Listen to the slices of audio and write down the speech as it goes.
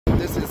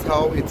This is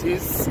how it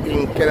is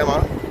in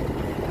KENEMA.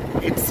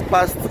 It's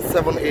past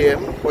 7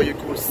 a.m. but you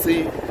could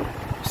see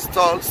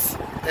stalls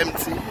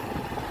empty.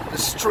 The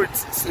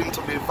streets seem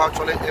to be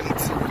virtually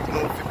empty with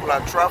no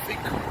vehicular traffic.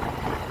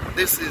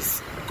 This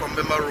is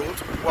KENEMA Road,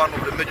 one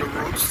of the major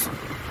roads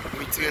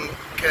within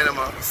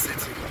KENEMA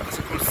city. As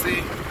you could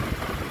see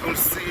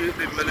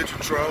the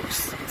military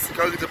trucks,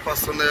 security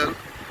personnel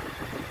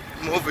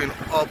moving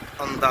up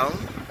and down,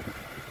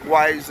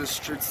 while the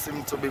streets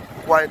seem to be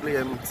quietly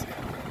empty.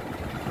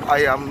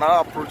 I am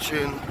now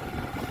approaching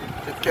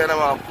the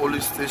KENEMA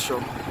police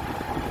station.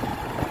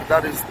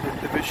 That is the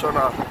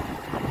divisional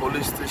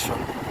police station,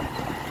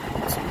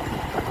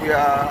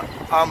 where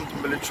armed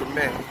military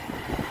men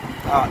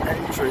are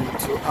entering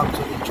to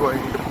actually join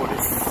the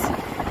police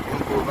in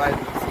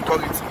providing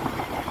security.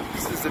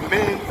 This is the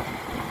main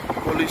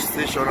police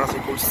station. As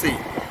you could see,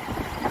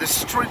 the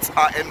streets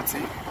are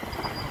empty,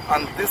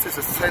 and this is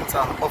the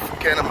center of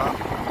KENEMA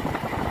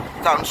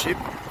township.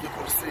 You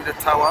could see the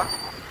tower.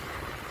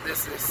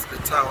 This is the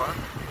tower,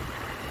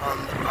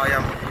 and I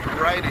am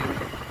riding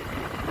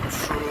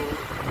through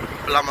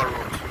Blama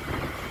Road.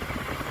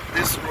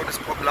 This road is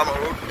called Blama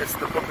Road. It's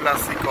the popular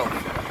Sikop.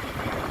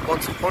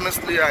 But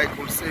honestly, I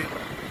could say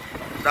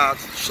that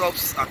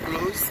shops are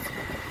closed.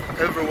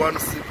 Everyone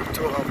seems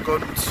to have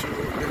gone to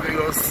the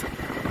various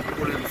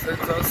polling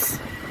centers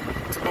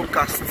to go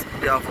cast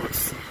their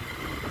votes.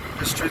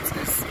 The street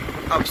is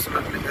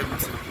absolutely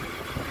empty,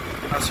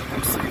 as you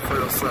can see for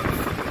yourself.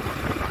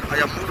 I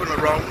am moving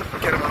around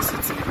KENEMA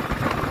city,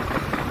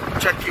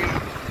 checking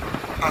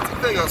at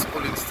various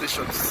polling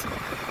stations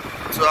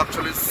to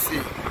actually see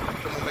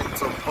the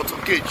momentum, or to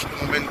gauge the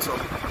momentum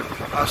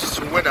as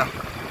to whether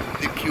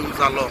the queues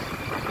are long.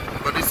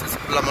 But this is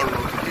Blama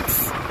Road.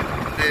 It's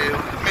the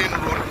main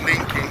road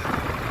linking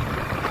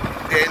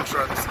the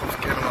entrance of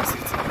KENEMA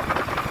city.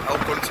 I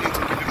will continue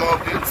to give you more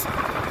updates.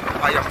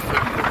 I am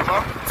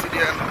Leone,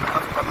 TDN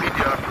Africa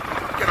Media,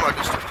 KENEMA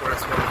district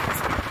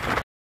correspondent.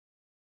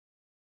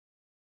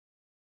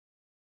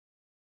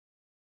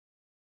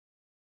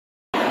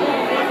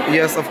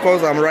 Yes, of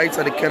course, I'm right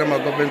at the KENEMA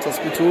Government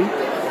Hospital.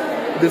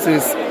 This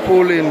is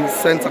polling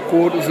center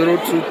code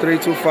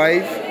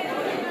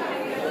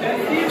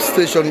 02325,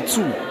 station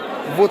 2.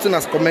 Voting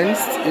has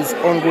commenced, is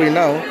ongoing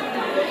now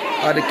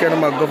at the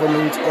KENEMA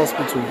Government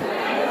Hospital.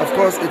 Of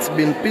course, it's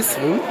been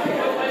peaceful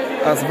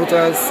as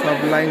voters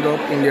have lined up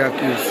in their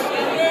queues.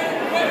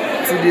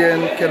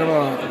 TDN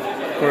KENEMA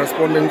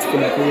correspondent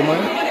from KENEMA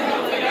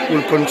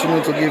will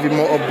continue to give you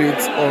more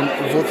updates on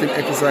voting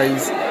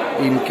exercise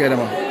in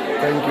KENEMA.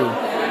 Thank you.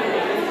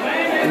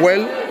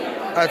 Well,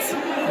 at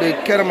the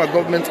KENEMA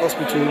Government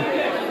Hospital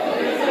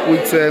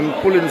with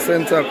polling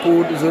center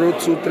code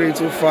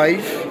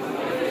 02325,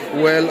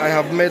 well, I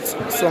have met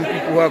some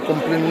people who are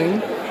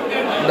complaining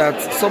that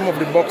some of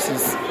the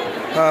boxes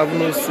have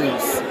no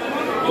seats.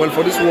 Well,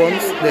 for these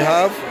ones, they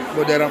have,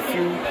 but there are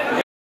few.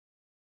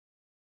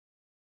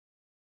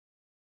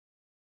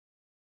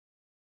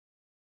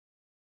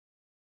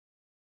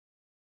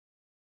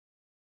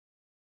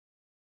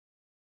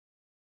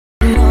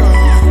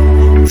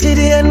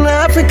 TDN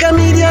Africa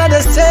Media,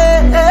 they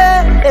say,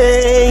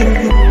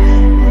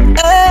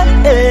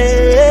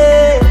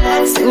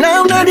 so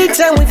now not the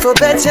time we for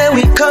better,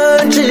 we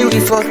country, we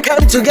for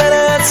come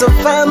together as a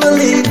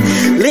family,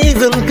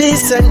 live in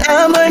peace and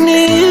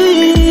harmony.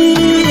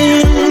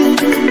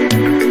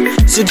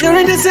 So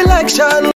during this election,